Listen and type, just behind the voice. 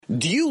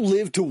Do you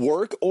live to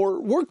work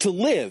or work to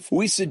live?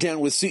 We sit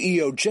down with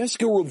CEO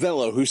Jessica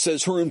Rovelo, who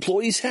says her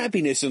employees'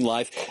 happiness in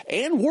life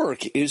and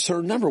work is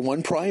her number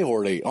one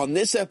priority on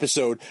this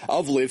episode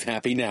of Live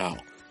Happy Now.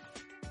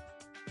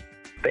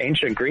 The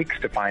ancient Greeks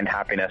defined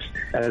happiness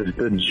as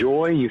the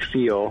joy you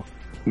feel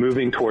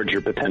moving towards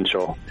your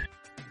potential.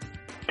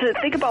 To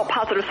think about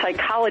positive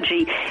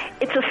psychology,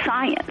 it's a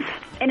science,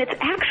 and it's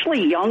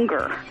actually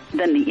younger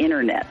than the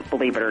internet,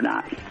 believe it or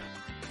not.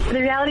 The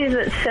reality is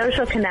that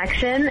social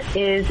connection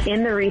is,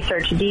 in the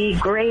research, the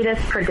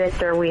greatest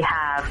predictor we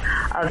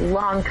have of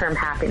long-term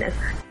happiness.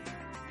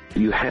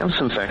 You have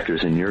some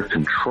factors in your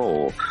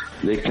control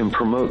that can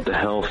promote the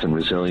health and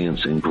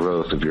resilience and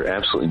growth of your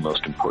absolutely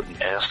most important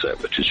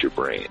asset, which is your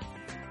brain.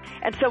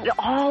 And so it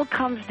all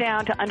comes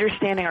down to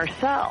understanding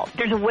ourselves.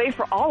 There's a way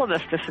for all of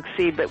us to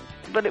succeed,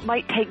 but it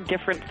might take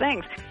different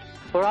things.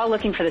 We're all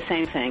looking for the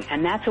same thing,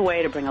 and that's a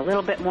way to bring a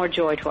little bit more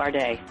joy to our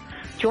day.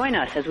 Join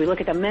us as we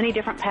look at the many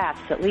different paths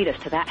that lead us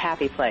to that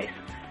happy place.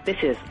 This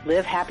is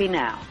Live Happy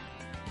Now.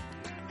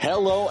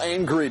 Hello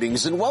and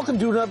greetings, and welcome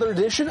to another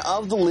edition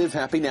of the Live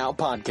Happy Now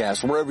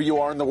podcast. Wherever you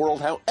are in the world,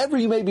 however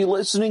you may be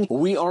listening,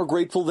 we are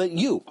grateful that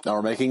you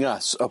are making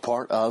us a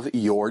part of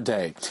your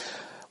day.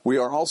 We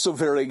are also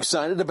very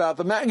excited about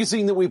the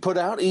magazine that we put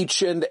out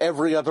each and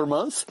every other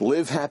month,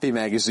 Live Happy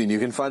Magazine. You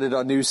can find it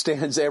on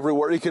newsstands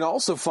everywhere. You can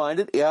also find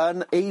it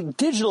in a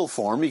digital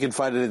form. You can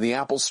find it in the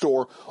Apple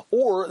Store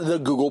or the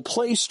Google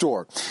Play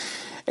Store.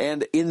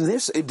 And in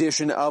this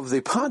edition of the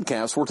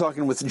podcast, we're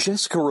talking with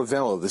Jessica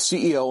Rovelo, the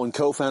CEO and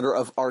co-founder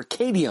of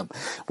Arcadium,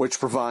 which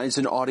provides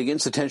an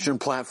audience attention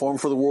platform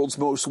for the world's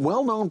most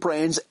well-known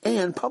brands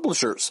and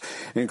publishers,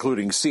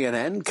 including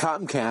CNN,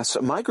 Comcast,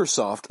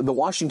 Microsoft, The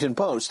Washington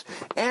Post,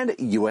 and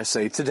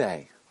USA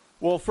Today.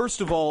 Well,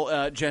 first of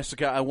all,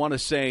 Jessica, I want to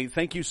say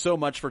thank you so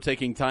much for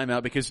taking time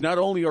out, because not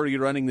only are you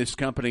running this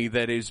company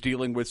that is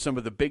dealing with some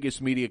of the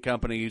biggest media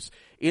companies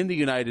in the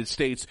United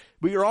States,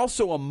 but you're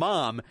also a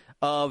mom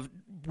of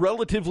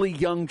relatively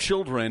young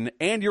children,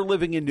 and you're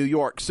living in New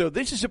York. So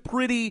this is a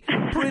pretty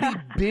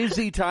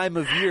busy time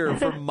of year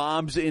for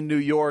moms in New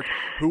York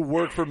who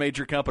work for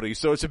major companies.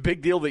 So it's a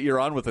big deal that you're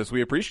on with us.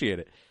 We appreciate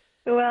it.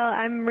 Well,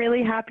 I'm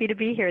really happy to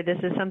be here. This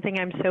is something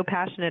I'm so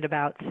passionate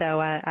about. So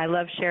I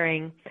love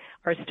sharing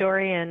our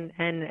story and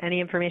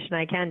any information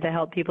I can to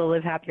help people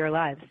live happier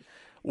lives.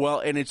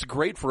 Well, and it's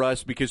great for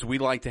us because we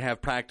like to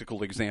have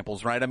practical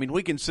examples, right? I mean,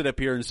 we can sit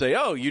up here and say,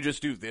 oh, you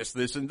just do this,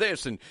 this, and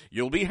this, and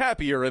you'll be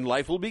happier and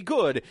life will be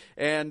good.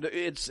 And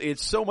it's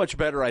so much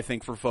better, I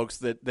think, for folks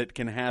that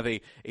can have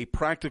a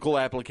practical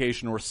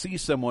application or see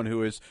someone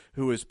who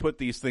has put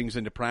these things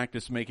into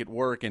practice, make it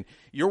work. And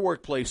your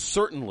workplace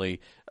certainly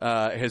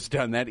has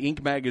done that.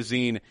 Inc.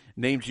 magazine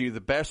named you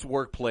the best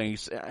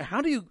workplace.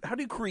 How do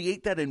you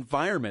create that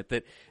environment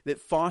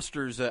that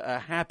fosters a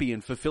happy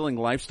and fulfilling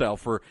lifestyle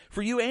for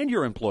you and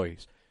your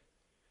employees?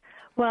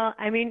 Well,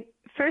 I mean,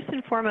 first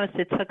and foremost,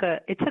 it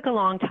took a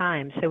long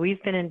time. So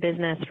we've been in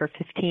business for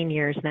 15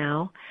 years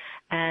now.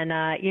 And,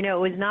 it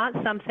was not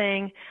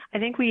something, I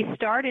think we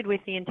started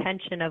with the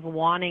intention of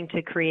wanting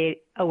to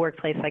create a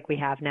workplace like we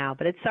have now,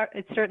 but it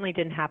certainly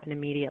didn't happen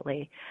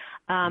immediately.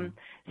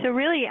 So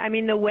really, I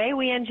mean, the way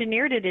we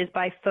engineered it is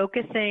by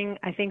focusing,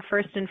 I think,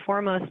 first and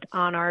foremost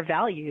on our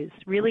values,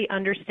 really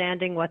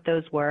understanding what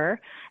those were,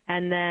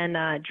 and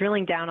then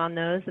drilling down on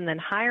those, and then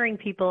hiring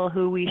people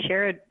who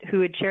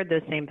had shared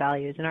those same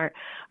values. And our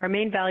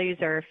main values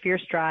are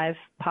fierce drive,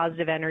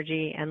 positive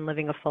energy, and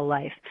living a full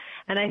life.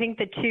 And I think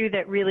the two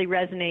that really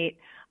resonate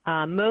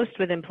most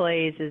with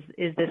employees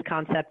is this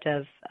concept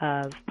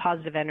of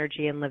positive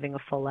energy and living a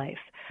full life.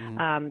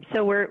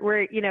 So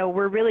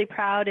we're really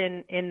proud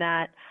in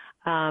that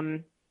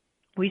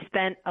we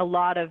spent a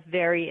lot of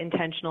very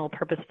intentional,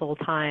 purposeful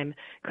time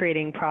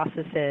creating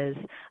processes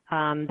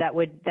that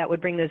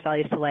would bring those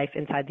values to life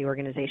inside the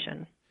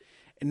organization.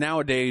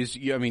 Nowadays,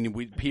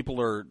 people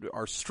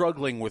are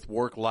struggling with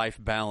work-life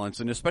balance,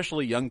 and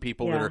especially young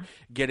people that are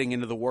getting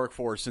into the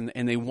workforce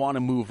and they want to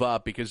move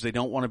up because they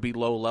don't want to be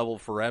low level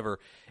forever.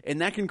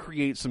 And that can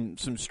create some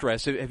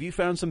stress. Have you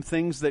found some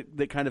things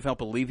that kind of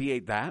help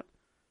alleviate that?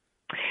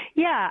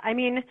 Yeah, I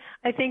mean,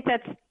 I think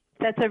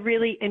that's a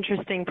really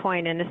interesting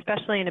point, and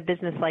especially in a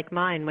business like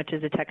mine, which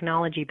is a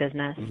technology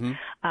business,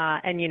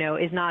 and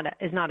is not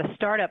a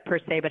startup per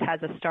se, but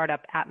has a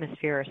startup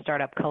atmosphere, a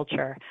startup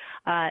culture.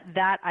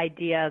 That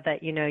idea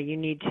that you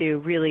need to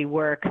really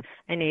work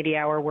an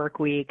 80-hour work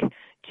week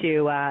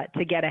to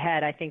get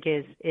ahead, I think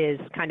is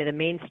kind of the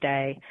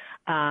mainstay.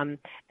 And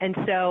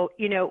so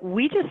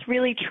we just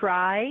really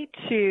try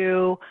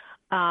to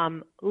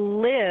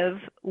live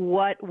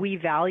what we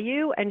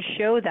value and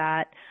show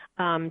that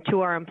to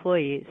our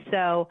employees.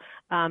 So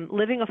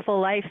living a full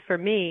life for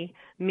me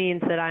means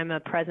that I'm a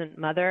present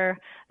mother,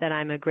 that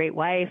I'm a great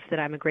wife,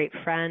 that I'm a great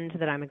friend,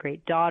 that I'm a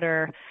great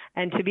daughter.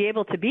 And to be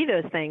able to be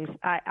those things,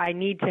 I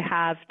need to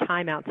have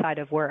time outside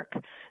of work.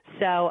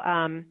 So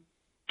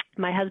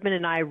my husband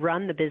and I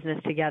run the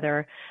business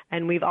together,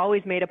 and we've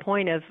always made a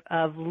point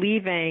of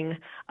leaving,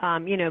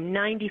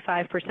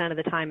 95% of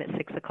the time at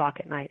 6 o'clock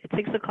at night. At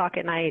 6 o'clock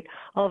at night,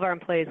 all of our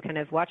employees kind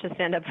of watch us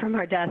stand up from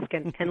our desk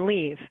and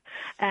leave.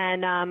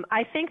 And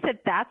I think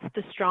that that's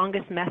the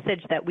strongest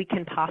message that we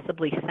can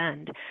possibly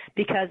send,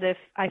 because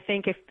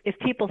if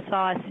people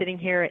saw us sitting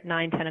here at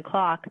 9, 10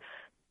 o'clock,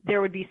 there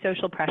would be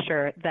social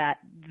pressure that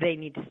they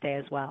need to stay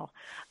as well.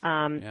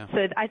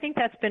 So I think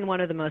that's been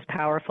one of the most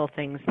powerful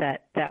things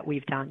that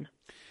we've done.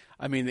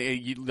 I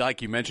mean,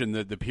 like you mentioned,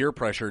 the peer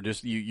pressure,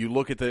 just you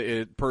look at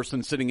the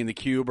person sitting in the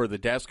cube or the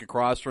desk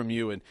across from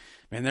you and,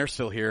 man, they're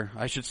still here.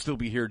 I should still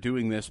be here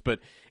doing this. But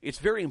it's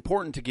very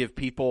important to give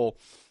people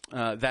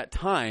that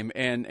time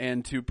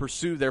and to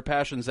pursue their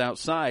passions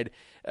outside.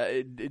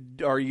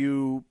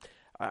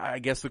 I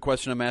guess the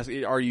question I'm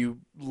asking, are you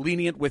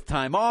lenient with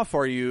time off?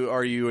 Are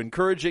you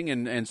encouraging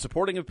and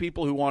supporting of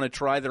people who want to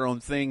try their own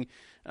thing,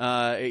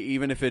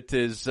 even if it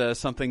is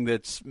something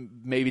that's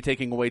maybe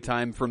taking away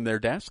time from their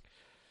desk?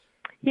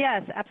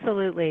 Yes,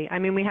 absolutely. I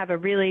mean, we have a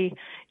really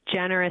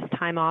generous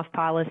time off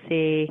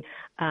policy.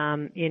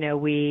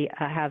 We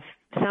have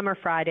summer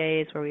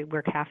Fridays where we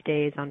work half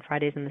days on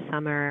Fridays in the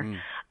summer.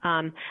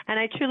 And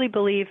I truly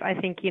believe, I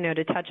think,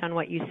 to touch on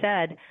what you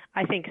said,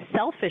 I think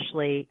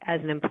selfishly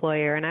as an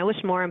employer, and I wish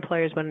more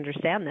employers would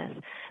understand this,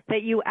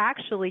 that you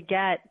actually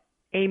get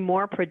a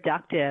more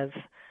productive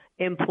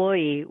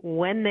employee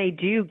when they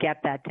do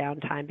get that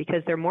downtime,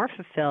 because they're more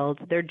fulfilled.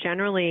 They're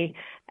generally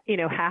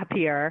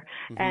happier,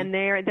 and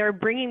they're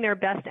bringing their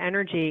best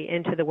energy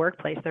into the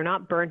workplace. They're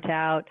not burnt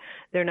out.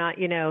 They're not,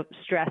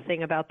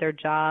 stressing about their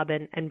job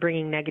and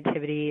bringing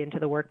negativity into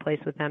the workplace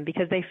with them,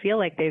 because they feel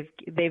like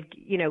they've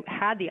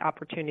had the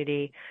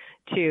opportunity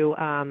to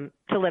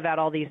live out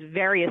all these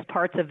various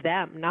parts of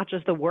them, not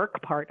just the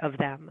work part of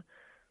them.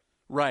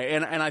 Right,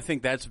 and I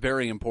think that's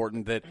very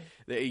important that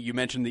you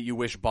mentioned that you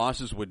wish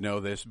bosses would know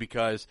this,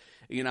 because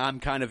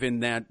I'm kind of in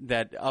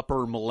that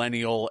upper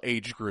millennial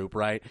age group,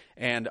 right?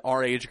 And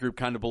our age group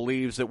kind of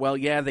believes that, well,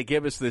 yeah, they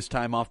give us this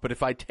time off, but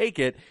if I take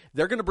it,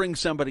 they're going to bring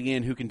somebody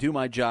in who can do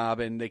my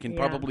job, and they can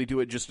probably do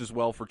it just as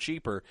well for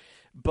cheaper.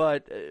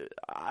 But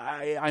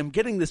I'm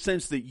getting the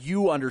sense that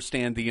you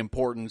understand the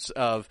importance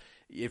of,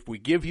 if we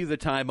give you the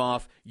time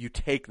off, you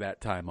take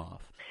that time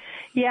off.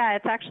 Yeah,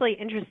 it's actually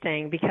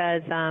interesting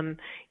because,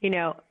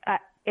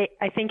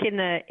 I think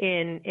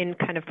in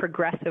kind of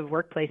progressive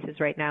workplaces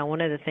right now, one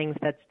of the things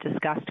that's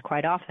discussed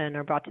quite often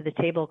or brought to the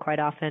table quite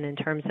often in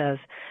terms of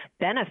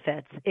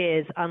benefits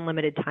is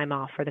unlimited time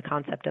off, or the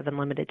concept of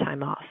unlimited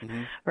time off,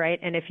 right?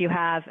 And if you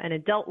have an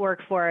adult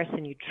workforce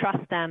and you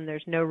trust them,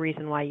 there's no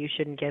reason why you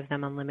shouldn't give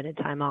them unlimited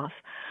time off.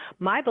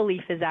 My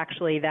belief is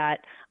actually that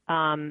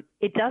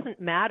it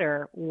doesn't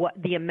matter what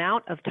the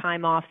amount of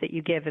time off that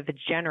you give, if it's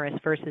generous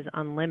versus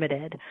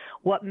unlimited.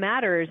 What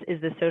matters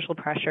is the social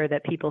pressure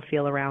that people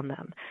feel around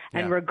them.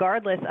 And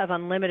regardless of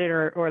unlimited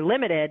or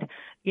limited,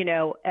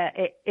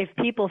 if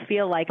people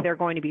feel like they're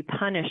going to be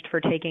punished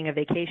for taking a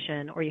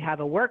vacation, or you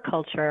have a work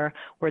culture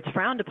where it's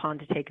frowned upon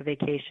to take a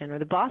vacation, or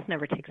the boss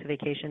never takes a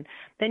vacation,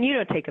 then you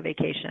don't take a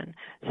vacation.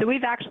 So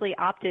we've actually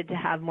opted to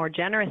have more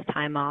generous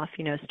time off,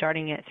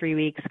 starting at 3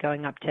 weeks,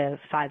 going up to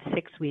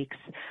 5-6 weeks,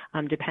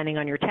 depending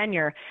on your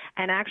tenure,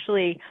 and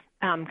actually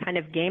kind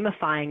of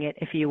gamifying it,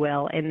 if you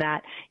will, in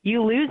that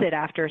you lose it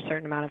after a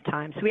certain amount of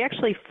time. So we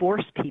actually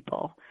force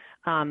people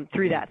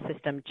through that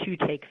system to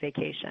take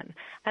vacation.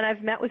 And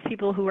I've met with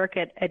people who work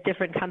at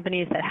different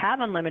companies that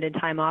have unlimited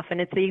time off,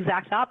 and it's the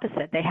exact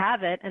opposite. They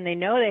have it, and they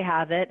know they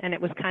have it, and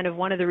it was kind of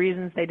one of the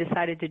reasons they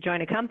decided to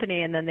join a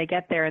company, and then they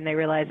get there and they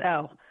realize,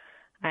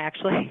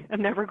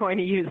 I'm never going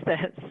to use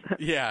this.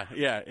 Yeah,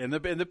 and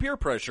the peer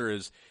pressure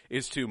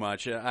is too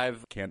much. I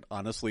can't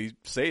honestly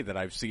say that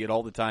I see it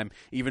all the time,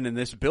 even in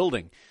this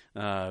building.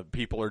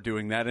 People are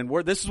doing that, and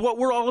this is what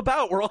we're all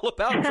about. We're all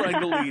about trying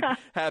to lead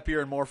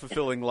happier and more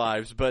fulfilling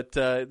lives, but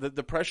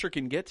the pressure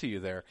can get to you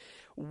there.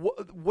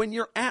 When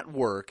you're at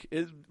work,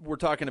 we're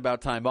talking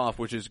about time off,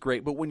 which is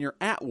great, but when you're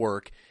at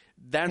work,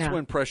 that's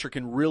when pressure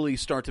can really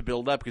start to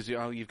build up, because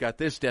you've got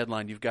this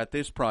deadline, you've got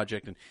this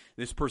project, and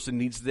this person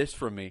needs this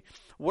from me.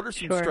 What are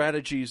some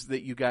strategies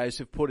that you guys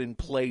have put in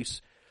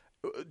place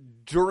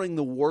during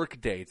the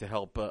workday to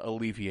help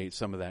alleviate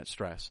some of that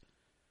stress?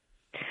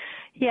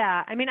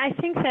 Yeah, I mean, I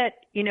think that,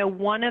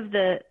 one of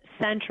the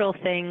central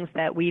things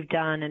that we've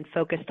done and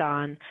focused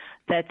on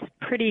that's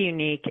pretty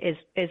unique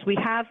is we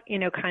have,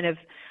 kind of,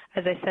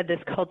 as I said, this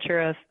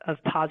culture of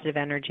positive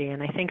energy.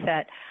 And I think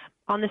that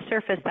on the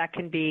surface that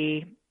can,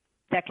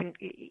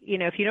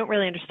 if you don't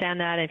really understand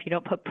that, and if you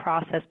don't put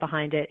process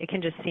behind it, it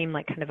can just seem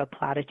like kind of a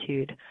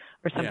platitude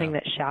or something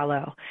that's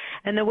shallow.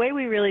 And the way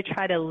we really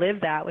try to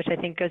live that, which I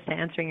think goes to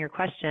answering your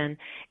question,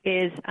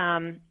 is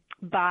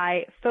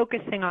by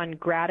focusing on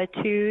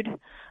gratitude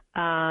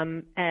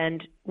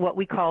and what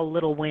we call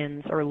little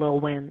wins or little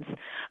wins.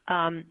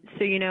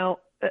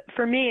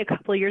 For me, a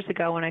couple of years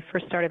ago when I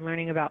first started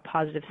learning about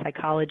positive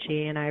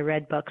psychology, and I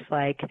read books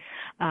like,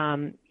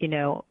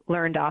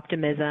 Learned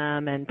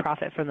Optimism and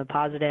Profit from the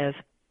Positive,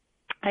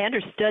 I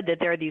understood that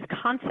there are these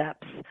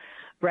concepts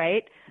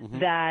right?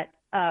 That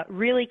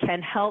really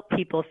can help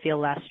people feel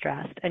less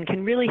stressed and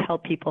can really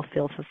help people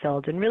feel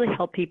fulfilled and really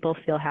help people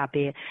feel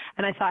happy.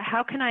 And I thought,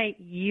 how can I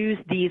use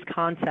these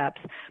concepts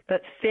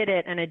but fit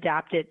it and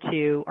adapt it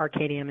to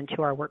Arcadium and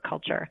to our work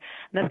culture?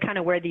 And that's kind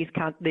of where these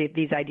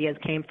ideas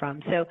came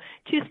from. So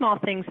 2 small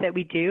things that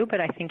we do but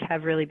I think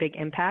have really big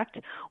impact.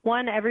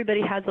 One,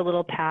 everybody has a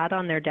little pad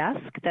on their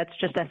desk that's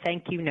just a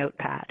thank you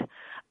notepad.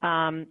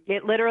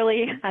 It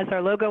literally has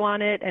our logo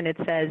on it, and it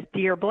says,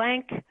 "Dear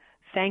blank,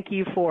 thank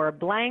you for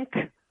blank,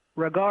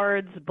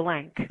 regards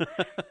blank."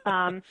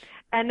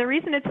 And the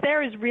reason it's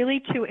there is really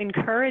to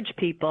encourage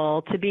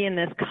people to be in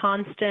this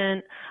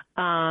constant,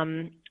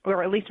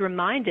 or at least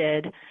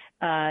reminded,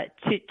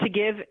 to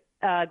give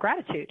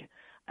gratitude.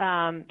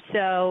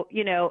 So,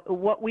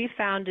 what we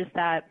found is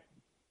that,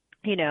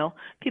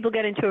 people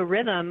get into a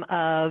rhythm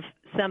of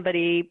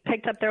somebody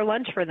picked up their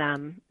lunch for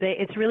them.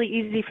 It's really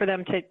easy for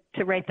them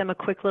to write them a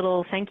quick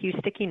little thank you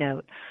sticky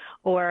note,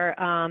 or,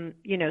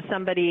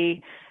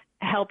 somebody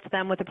helped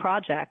them with a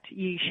project.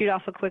 You shoot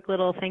off a quick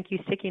little thank you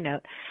sticky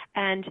note.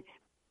 And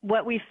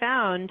what we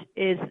found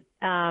is,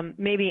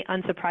 maybe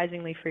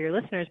unsurprisingly for your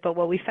listeners, but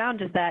what we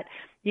found is that,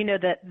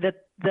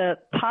 the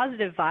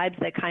positive vibes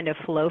that kind of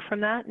flow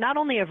from that, not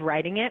only of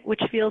writing it,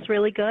 which feels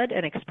really good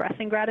and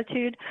expressing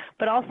gratitude,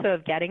 but also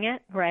of getting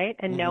it, right?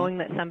 And knowing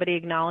that somebody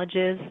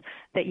acknowledges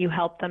that you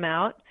helped them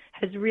out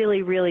has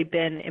really, really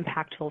been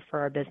impactful for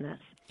our business.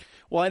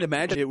 Well, I'd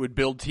imagine it would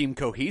build team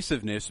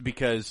cohesiveness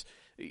because,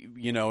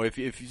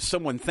 if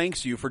someone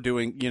thanks you for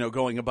doing,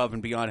 going above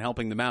and beyond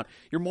helping them out,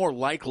 you're more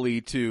likely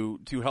to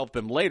help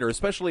them later,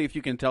 especially if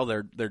you can tell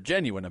they're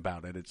genuine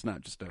about it. It's not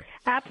just a...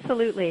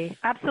 Absolutely.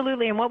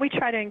 And what we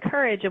try to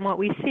encourage and what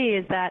we see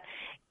is that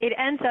it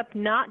ends up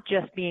not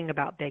just being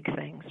about big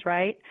things,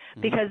 right?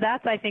 Because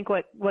that's, I think,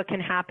 what can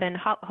happen,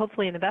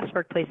 hopefully in the best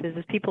workplaces,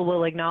 is people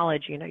will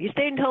acknowledge, you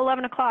stayed until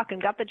 11 o'clock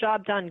and got the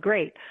job done,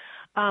 great.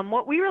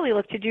 What we really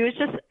look to do is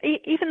just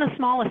even the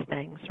smallest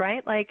things,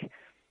 right? Like,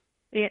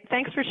 yeah,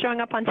 thanks for showing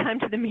up on time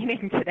to the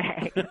meeting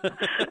today.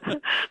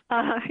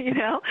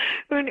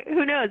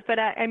 Who knows? But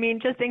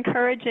just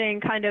encouraging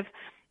kind of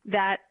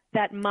that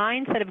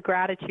mindset of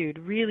gratitude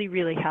really,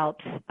 really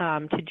helps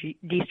to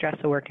de-stress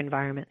the work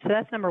environment. So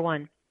that's number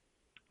 1.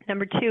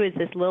 Number 2 is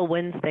this little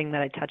wins thing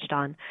that I touched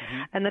on.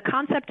 And the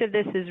concept of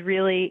this is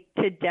really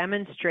to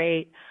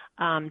demonstrate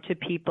to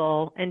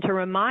people and to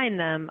remind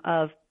them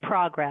of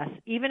progress,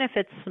 even if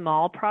it's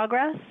small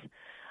progress.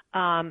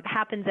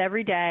 Happens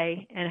every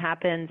day and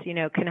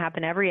can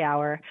happen every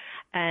hour.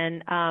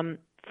 And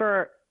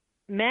for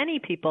many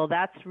people,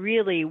 that's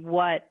really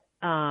what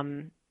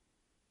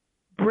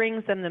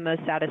brings them the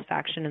most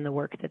satisfaction in the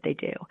work that they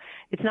do.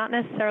 It's not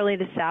necessarily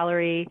the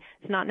salary.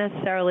 It's not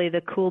necessarily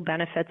the cool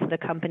benefits the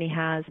company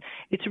has.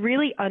 It's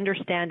really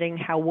understanding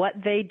how what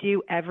they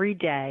do every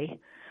day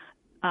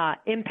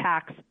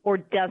impacts or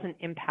doesn't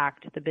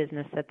impact the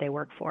business that they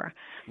work for.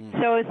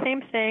 So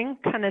same thing,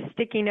 kind of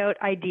sticky note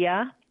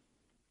idea.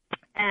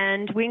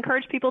 And we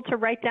encourage people to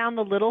write down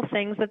the little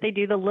things that they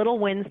do, the little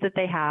wins that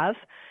they have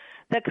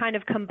that kind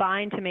of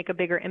combine to make a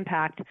bigger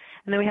impact.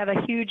 And then we have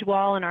a huge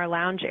wall in our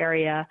lounge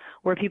area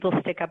where people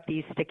stick up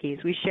these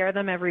stickies. We share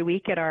them every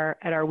week at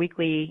our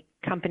weekly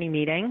company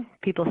meeting.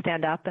 People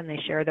stand up and they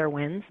share their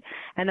wins,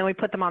 and then we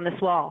put them on this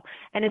wall.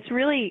 And it's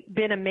really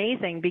been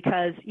amazing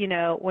because,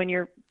 when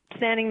you're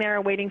standing there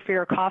waiting for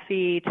your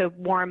coffee to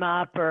warm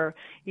up or,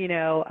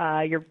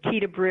 your tea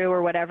to brew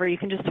or whatever, you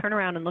can just turn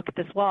around and look at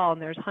this wall,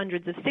 and there's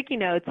hundreds of sticky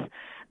notes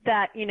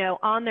that,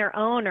 on their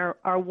own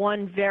are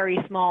one very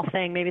small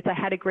thing. Maybe it's I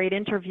had a great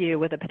interview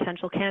with a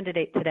potential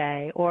candidate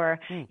today, or,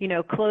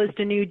 closed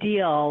a new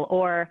deal,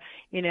 or,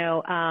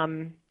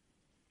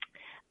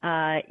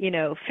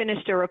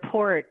 finished a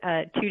report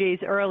 2 days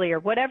early, or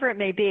whatever it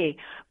may be.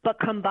 But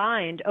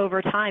combined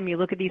over time, you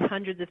look at these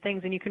hundreds of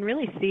things, and you can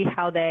really see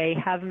how they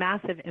have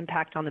massive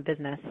impact on the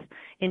business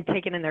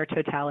taken in their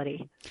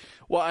totality.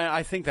 Well,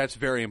 I think that's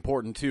very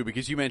important, too,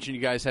 because you mentioned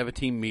you guys have a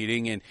team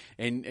meeting,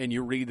 and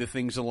you read the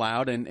things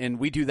aloud, and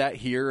we do that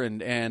here,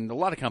 and a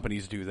lot of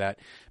companies do that.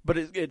 But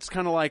it's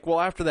kind of like, well,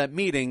 after that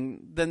meeting,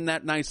 then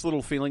that nice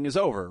little feeling is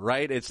over,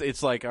 right?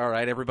 It's like, all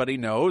right, everybody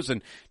knows,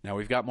 and now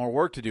we've got more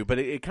work to do. But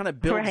it kind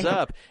of builds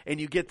up, and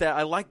you get that.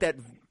 I like that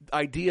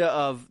idea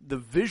of the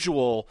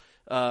visual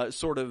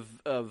sort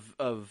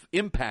of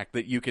impact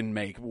that you can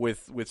make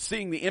with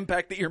seeing the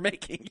impact that you're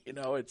making.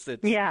 It's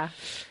yeah,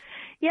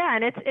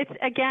 and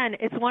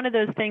it's one of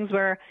those things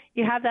where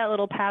you have that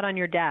little pad on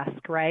your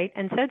desk, right?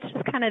 And so it's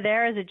just kind of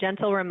there as a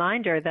gentle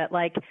reminder that,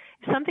 like,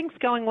 if something's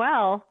going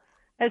well,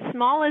 as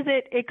small as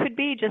it could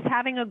be, just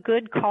having a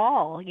good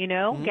call,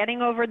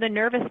 getting over the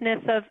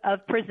nervousness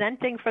of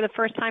presenting for the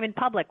first time in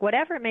public,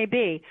 whatever it may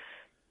be,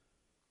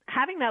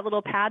 having that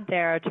little pad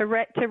there to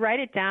write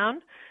it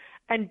down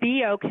and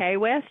be okay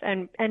with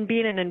and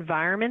be in an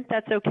environment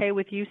that's okay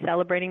with you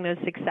celebrating those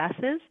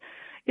successes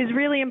is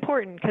really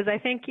important, because I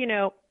think,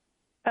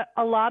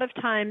 a lot of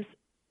times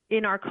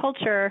in our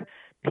culture,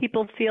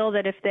 people feel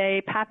that if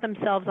they pat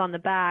themselves on the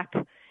back,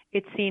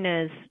 it's seen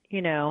as,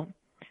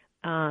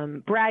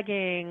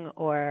 bragging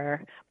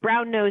or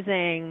brown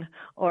nosing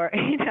or,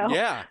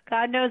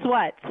 God knows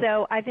what.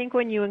 So I think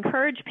when you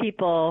encourage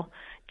people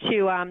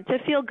to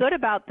feel good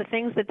about the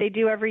things that they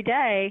do every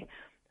day,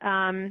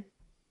 it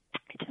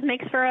just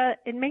makes for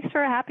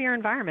a happier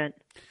environment.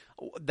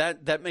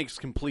 That makes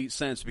complete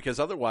sense, because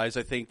otherwise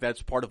I think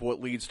that's part of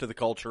what leads to the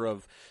culture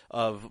of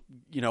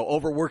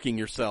overworking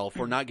yourself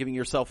or not giving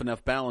yourself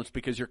enough balance,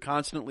 because you're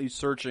constantly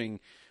searching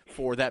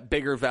for that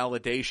bigger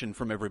validation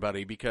from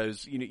everybody,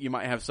 because you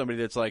might have somebody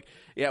that's like,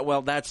 yeah,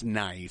 well, that's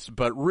nice,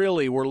 but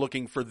really we're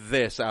looking for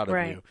this out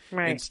of you,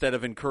 instead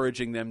of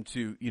encouraging them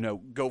to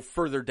go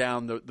further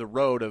down the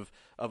road of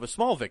a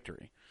small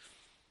victory.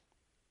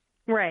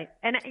 Right.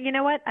 And you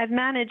know what? I've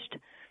managed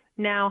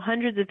now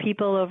hundreds of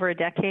people over a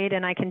decade,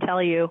 and I can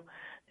tell you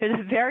there's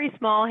a very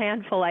small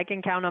handful I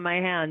can count on my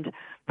hand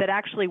that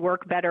actually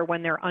work better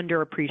when they're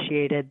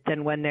underappreciated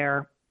than when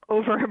they're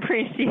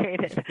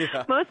overappreciated.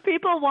 Yeah. Most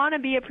people want to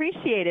be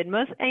appreciated.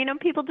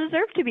 People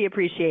deserve to be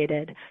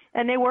appreciated,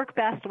 and they work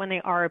best when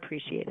they are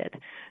appreciated.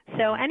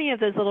 So any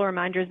of those little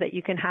reminders that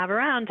you can have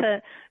around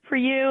for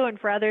you and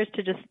for others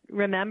to just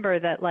remember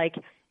that, like,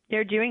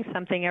 they're doing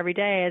something every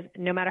day,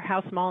 no matter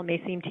how small it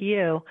may seem to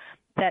you,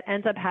 that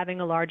ends up having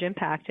a large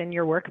impact, and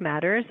your work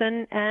matters,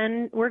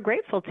 and we're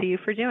grateful to you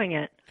for doing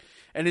it.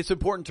 And it's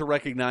important to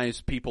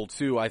recognize people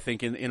too, I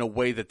think, in a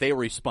way that they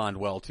respond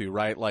well to,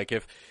 right? Like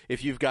if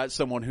you've got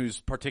someone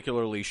who's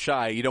particularly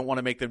shy, you don't want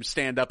to make them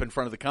stand up in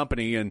front of the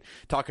company and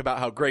talk about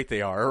how great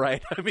they are,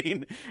 right? I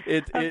mean,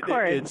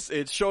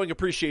 it's showing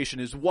appreciation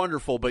is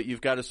wonderful, but you've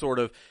got to sort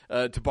of,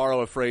 to borrow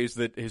a phrase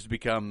that has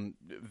become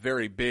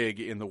very big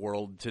in the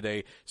world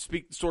today,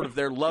 speak sort of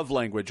their love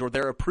language or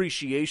their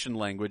appreciation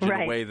language in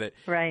a way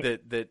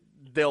that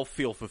they'll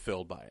feel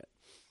fulfilled by it.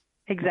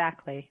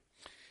 Exactly.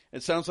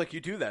 It sounds like you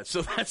do that.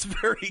 So that's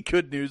very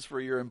good news for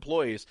your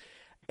employees.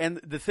 And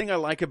the thing I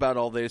like about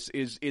all this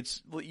is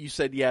you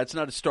said, it's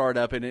not a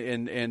startup but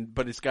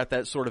it's got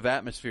that sort of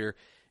atmosphere.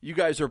 You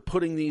guys are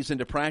putting these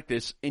into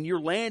practice, and you're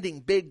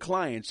landing big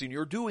clients, and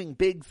you're doing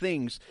big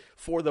things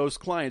for those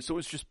clients. So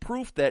it's just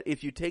proof that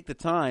if you take the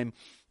time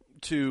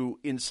to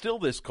instill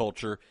this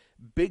culture,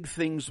 big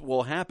things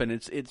will happen.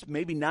 It's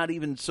maybe not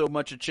even so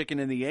much a chicken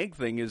and the egg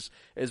thing as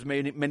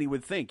many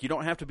would think. You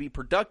don't have to be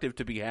productive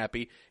to be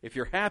happy. If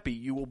you're happy,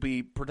 you will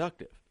be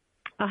productive.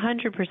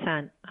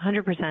 100%.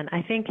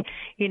 I think,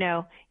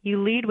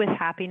 you lead with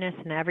happiness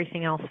and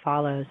everything else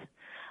follows.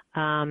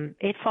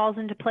 It falls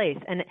into place.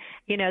 And,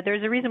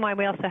 there's a reason why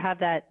we also have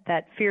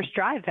that fierce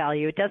drive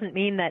value. It doesn't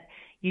mean that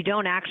you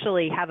don't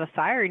actually have a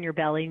fire in your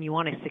belly and you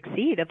want to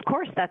succeed. Of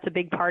course, that's a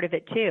big part of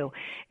it too.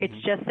 It's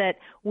just that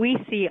we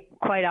see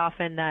quite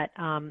often that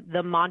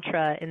the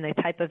mantra in the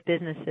type of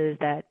businesses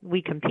that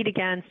we compete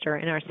against or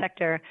in our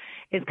sector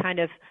is kind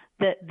of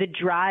the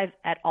drive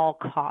at all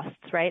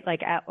costs, right?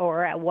 Like at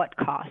what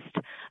cost?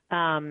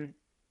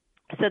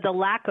 So the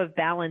lack of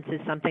balance is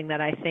something that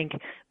I think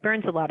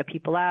burns a lot of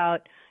people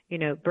out,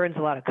 burns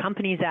a lot of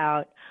companies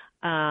out.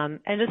 And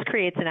just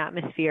creates an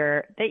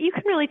atmosphere that you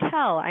can really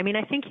tell. I mean,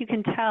 I think you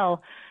can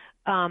tell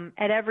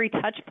at every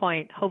touch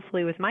point,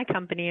 hopefully with my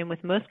company and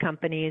with most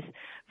companies,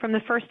 from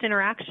the first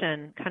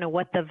interaction, kind of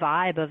what the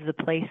vibe of the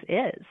place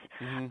is.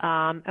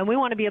 Mm-hmm. And we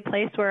want to be a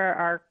place where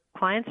our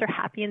clients are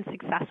happy and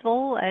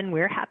successful, and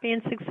we're happy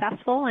and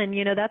successful. And,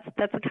 that's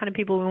the kind of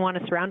people we want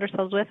to surround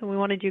ourselves with, and we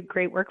want to do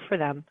great work for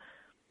them.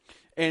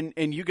 And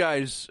you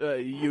guys,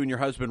 you and your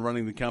husband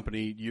running the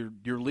company,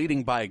 you're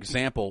leading by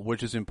example,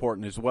 which is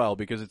important as well,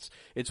 because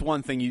it's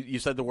one thing. You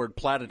said the word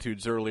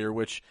platitudes earlier,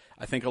 which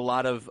I think a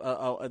lot of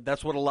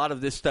that's what a lot of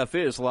this stuff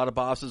is. A lot of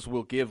bosses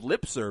will give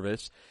lip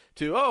service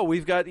to,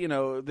 we've got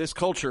this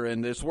culture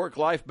and this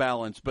work-life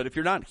balance, but if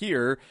you're not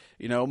here,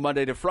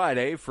 Monday to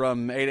Friday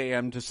from 8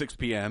 a.m. to 6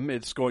 p.m.,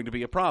 it's going to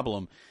be a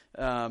problem.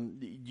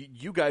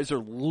 You guys are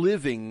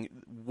living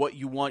what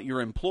you want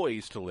your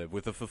employees to live,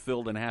 with a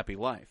fulfilled and happy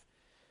life.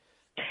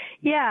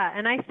 Yeah,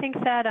 and I think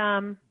that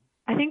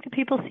the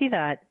people see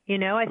that.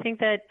 I think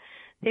that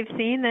they've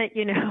seen that.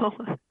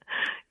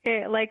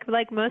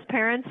 Like most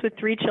parents with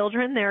 3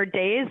 children, there are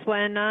days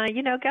when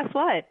guess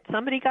what?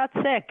 Somebody got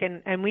sick,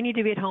 and we need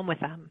to be at home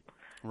with them.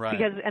 Right.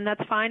 And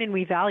that's fine, and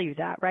we value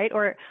that, right?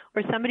 Or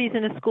somebody's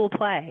in a school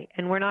play,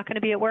 and we're not going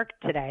to be at work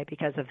today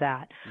because of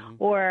that. Mm-hmm.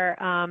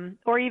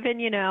 Or even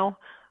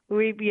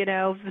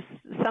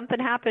something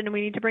happened and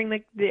we need to bring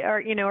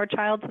our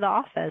child to the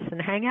office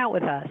and hang out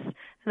with us,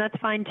 and that's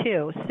fine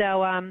too.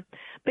 So,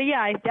 but yeah,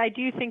 I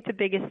do think the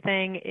biggest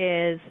thing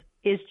is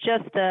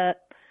just the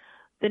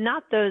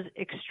not those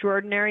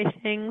extraordinary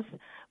things,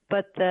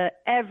 but the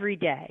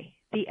everyday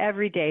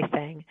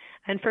thing.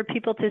 And for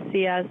people to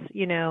see us,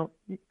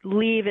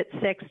 leave at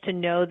 6 to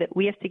know that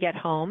we have to get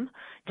home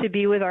to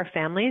be with our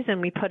families,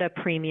 and we put a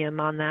premium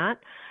on that,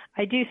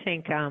 I do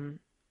think kind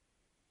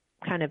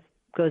of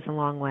goes a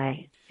long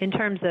way in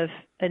terms of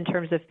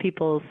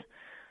people's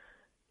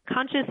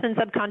conscious and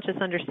subconscious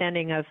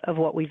understanding of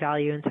what we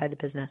value inside the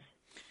business.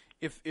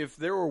 If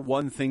there were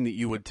one thing that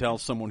you would tell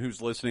someone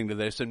who's listening to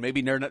this, and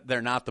maybe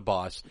they're not the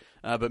boss,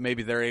 but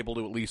maybe they're able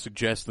to at least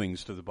suggest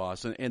things to the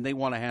boss, and they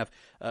want to have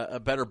a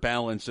better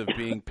balance of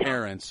being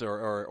parents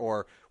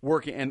or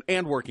working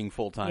and working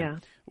full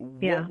time,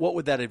 what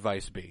would that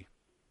advice be?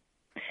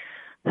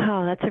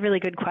 Oh, that's a really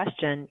good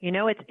question. You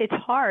know, it's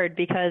hard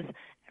because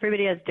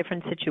everybody has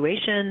different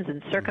situations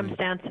and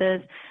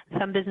circumstances.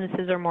 Some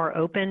businesses are more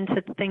open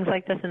to things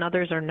like this and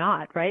others are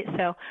not, right?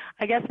 So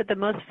I guess at the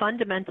most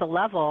fundamental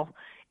level,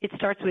 it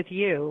starts with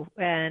you.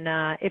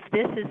 And if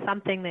this is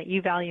something that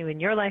you value in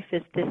your life,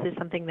 if this is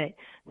something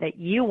that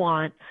you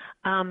want,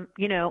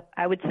 you know,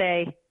 I would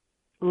say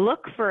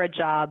look for a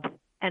job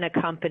and a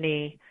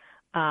company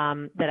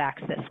that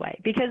acts this way,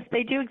 because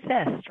they do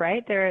exist,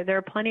 right? There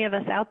are plenty of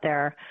us out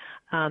there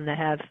that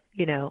have,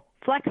 you know,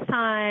 flex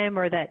time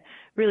or that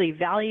really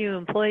value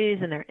employees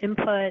and their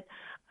input.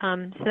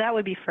 So that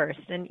would be first.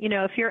 And, you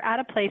know, if you're at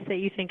a place that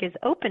you think is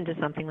open to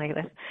something like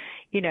this,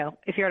 you know,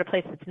 if you're at a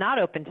place that's not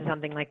open to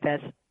something like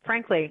this,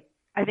 frankly,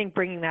 I think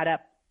bringing that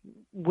up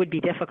would be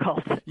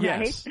difficult,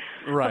 yes,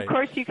 right? Of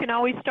course, you can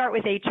always start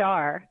with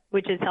HR,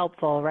 which is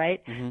helpful,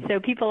 right? So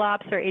people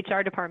ops or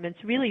HR departments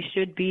really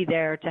should be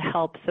there to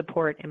help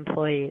support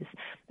employees.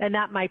 And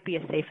that might be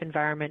a safe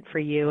environment for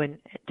you and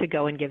to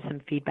go and give some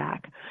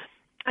feedback.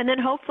 And then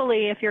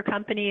hopefully if your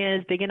company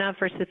is big enough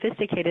or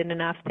sophisticated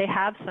enough, they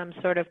have some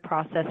sort of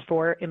process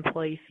for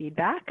employee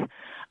feedback.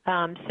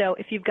 So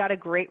if you've got a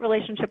great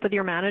relationship with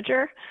your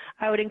manager,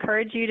 I would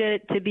encourage you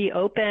to be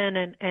open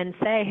and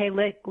say, hey,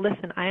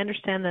 listen, I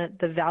understand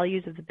the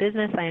values of the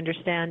business. I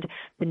understand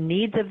the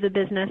needs of the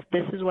business.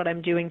 This is what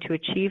I'm doing to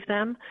achieve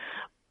them.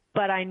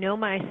 But I know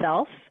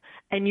myself,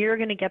 and you're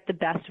going to get the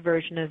best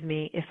version of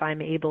me if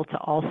I'm able to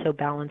also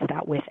balance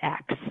that with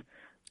X.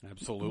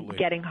 Absolutely.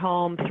 Getting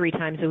home 3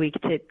 times a week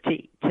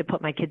to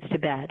put my kids to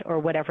bed or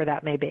whatever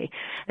that may be.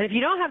 And if you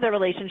don't have the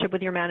relationship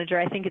with your manager,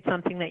 I think it's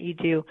something that you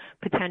do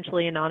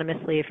potentially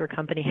anonymously if your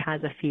company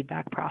has a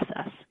feedback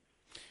process.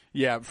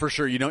 Yeah, for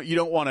sure. You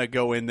don't want to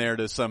go in there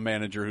to some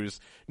manager who's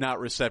not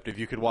receptive.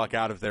 You could walk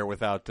out of there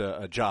without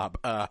a job.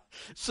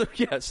 So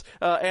yes,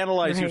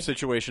 analyze your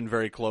situation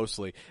very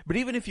closely. But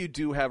even if you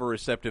do have a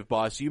receptive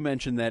boss, you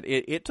mentioned that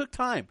it took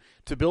time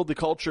to build the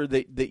culture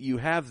that you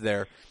have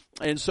there.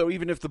 And so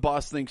even if the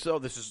boss thinks, oh,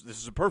 this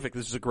is perfect,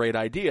 this is a great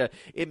idea,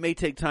 it may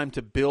take time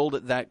to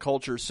build that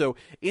culture. So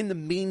in the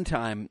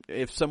meantime,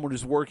 if someone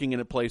is working in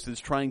a place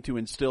that's trying to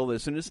instill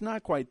this and it's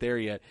not quite there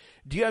yet,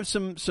 do you have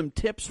some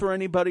tips for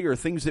anybody or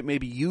things that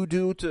maybe you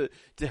do to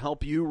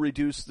help you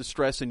reduce the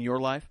stress in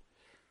your life?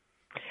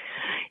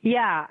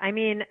 Yeah, I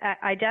mean,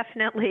 I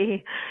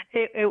definitely,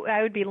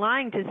 I would be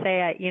lying to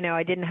say,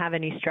 I didn't have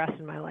any stress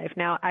in my life.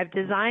 Now, I've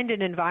designed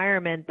an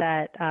environment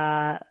that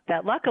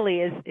luckily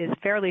is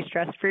fairly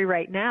stress-free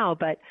right now,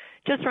 but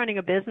just running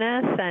a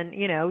business and,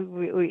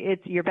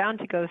 you're bound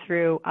to go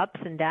through ups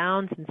and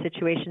downs and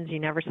situations you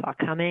never saw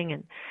coming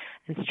and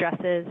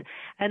stresses.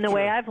 And the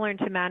way I've learned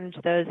to manage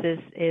those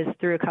is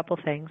through a couple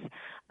things.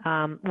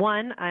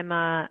 One, I'm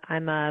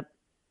a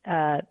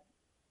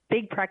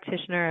big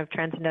practitioner of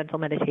transcendental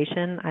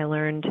meditation. I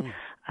learned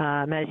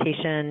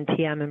meditation,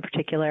 TM in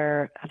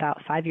particular, about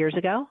 5 years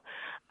ago.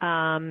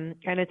 And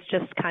it's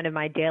just kind of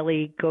my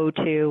daily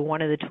go-to,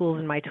 one of the tools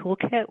in my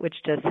toolkit, which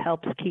just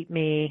helps keep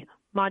me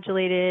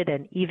modulated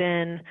and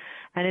even.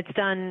 And it's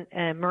done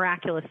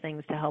miraculous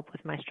things to help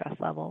with my stress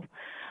level.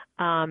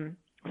 So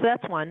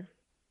that's one.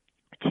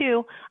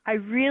 Two, I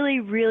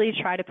really, really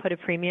try to put a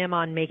premium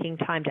on making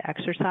time to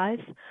exercise.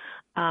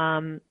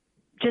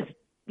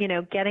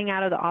 Getting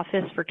out of the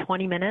office for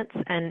 20 minutes.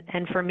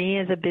 And for me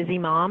as a busy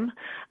mom,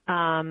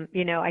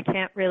 I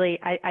can't really,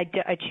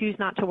 I choose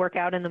not to work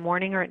out in the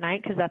morning or at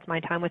night because that's my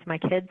time with my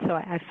kids. So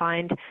I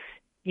find,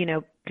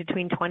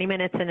 between 20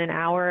 minutes and an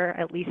hour,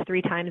 at least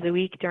 3 times a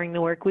week during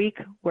the work week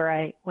where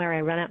I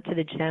run out to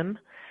the gym.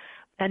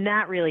 And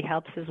that really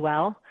helps as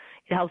well.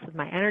 It helps with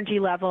my energy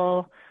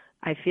level.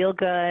 I feel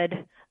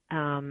good.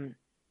 I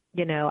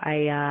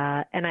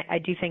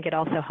do think it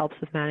also helps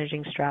with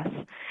managing stress.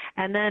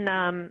 And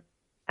then,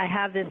 I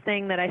have this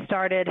thing that I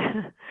started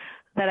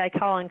that I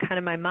call in kind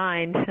of my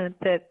mind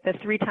the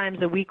 3 times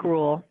a week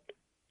rule.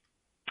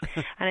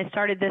 And I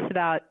started this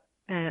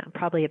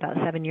probably about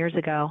 7 years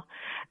ago.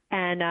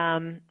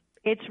 And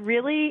it's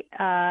really,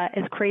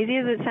 as crazy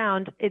as it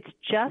sounds, it's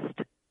just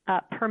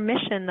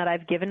permission that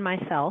I've given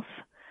myself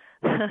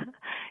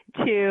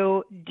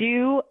to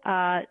do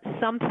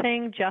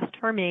something just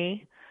for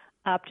me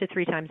up to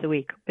 3 times a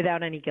week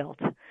without any guilt.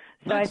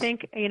 So I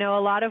think, a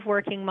lot of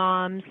working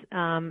moms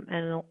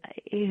and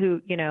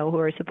who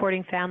are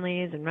supporting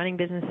families and running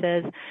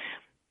businesses,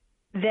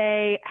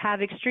 they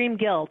have extreme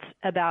guilt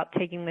about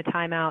taking the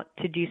time out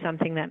to do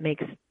something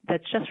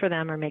that's just for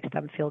them or makes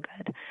them feel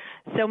good.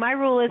 So my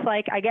rule is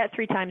I get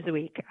 3 times a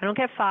week. I don't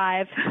get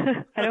 5.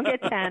 I don't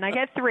get 10. I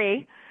get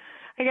 3.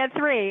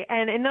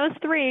 And in those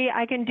 3,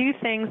 I can do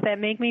things that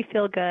make me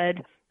feel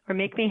good or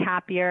make me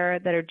happier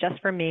that are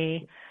just for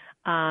me.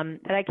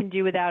 that I can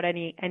do without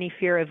any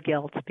fear of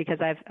guilt, because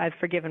I've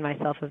forgiven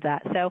myself of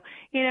that. So,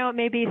 it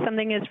may be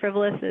something as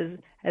frivolous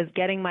as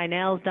getting my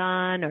nails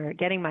done, or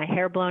getting my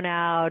hair blown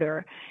out,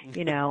 or,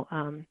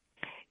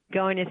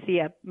 going to see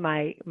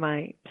my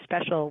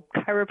special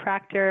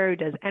chiropractor who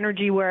does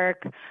energy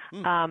work.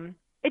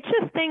 It's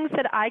just things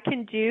that I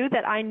can do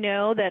that I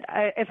know that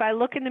if I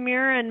look in the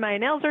mirror and my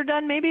nails are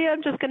done, maybe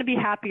I'm just going to be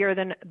happier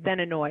than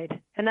annoyed.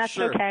 And that's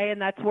okay,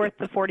 and that's worth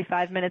the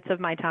 45 minutes of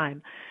my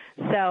time.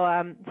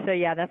 So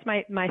yeah, that's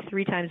my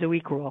 3 times a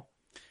week rule.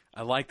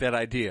 I like that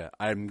idea.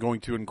 I'm going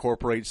to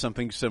incorporate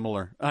something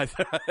similar. I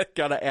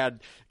gotta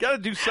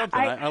do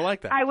something. I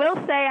like that. I will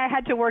say I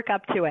had to work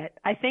up to it.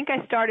 I think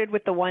I started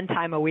with the 1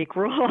 time a week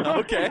rule.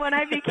 Okay. when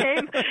I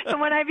became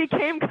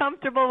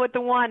comfortable with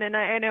the 1 and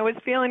I was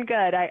feeling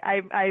good,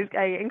 I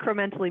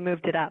incrementally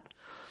moved it up.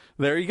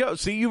 There you go.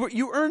 See,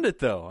 you earned it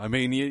though. I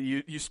mean,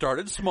 you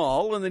started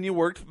small and then you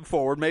worked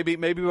forward. Maybe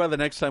by the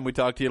next time we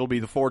talk to you, it'll be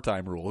the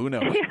 4-time rule. Who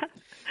knows? Yeah.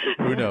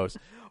 Who knows?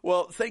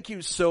 Well, thank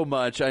you so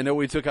much. I know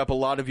we took up a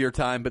lot of your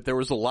time, but there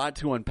was a lot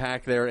to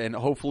unpack there, and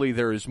hopefully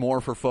there is more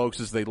for folks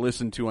as they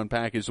listen to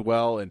unpack as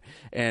well, and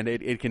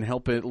it can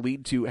help it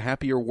lead to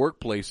happier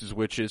workplaces,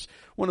 which is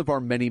one of our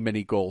many,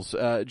 many goals.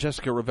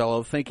 Jessica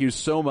Ravello, thank you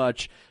so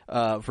much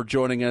for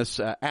joining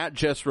us. At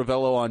Jess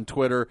Ravello on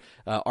Twitter.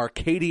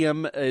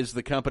 Arcadium is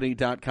the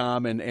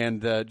company.com,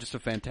 and just a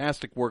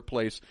fantastic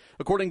workplace.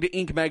 According to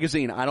Inc.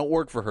 magazine, I don't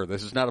work for her.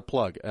 This is not a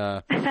plug.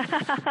 But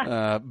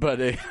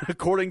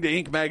according to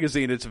Inc.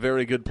 magazine, it's a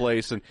very good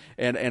place and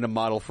a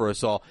model for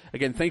us all.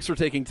 Again, thanks for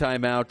taking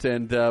time out,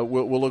 and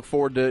we'll look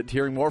forward to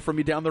hearing more from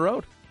you down the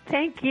road.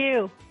 Thank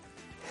you.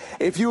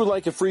 If you would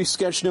like a free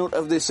sketch note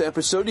of this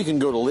episode, you can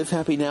go to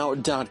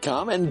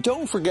livehappynow.com, and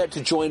don't forget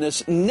to join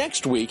us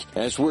next week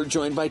as we're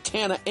joined by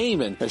Tana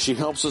Amon as she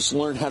helps us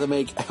learn how to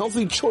make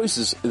healthy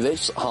choices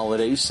this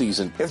holiday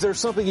season. If there's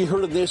something you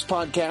heard in this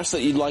podcast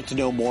that you'd like to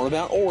know more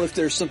about, or if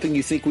there's something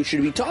you think we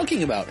should be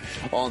talking about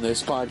on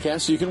this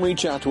podcast, you can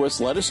reach out to us.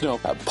 Let us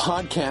know at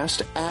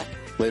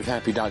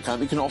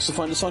podcast@livehappy.com. You can also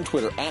find us on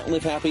Twitter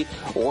 @livehappy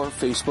or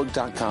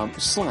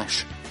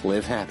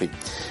facebook.com/livehappy.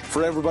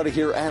 For everybody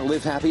here at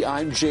Live Happy,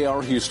 I'm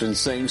J.R. Houston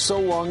saying so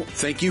long.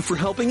 Thank you for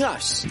helping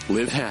us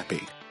live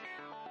happy.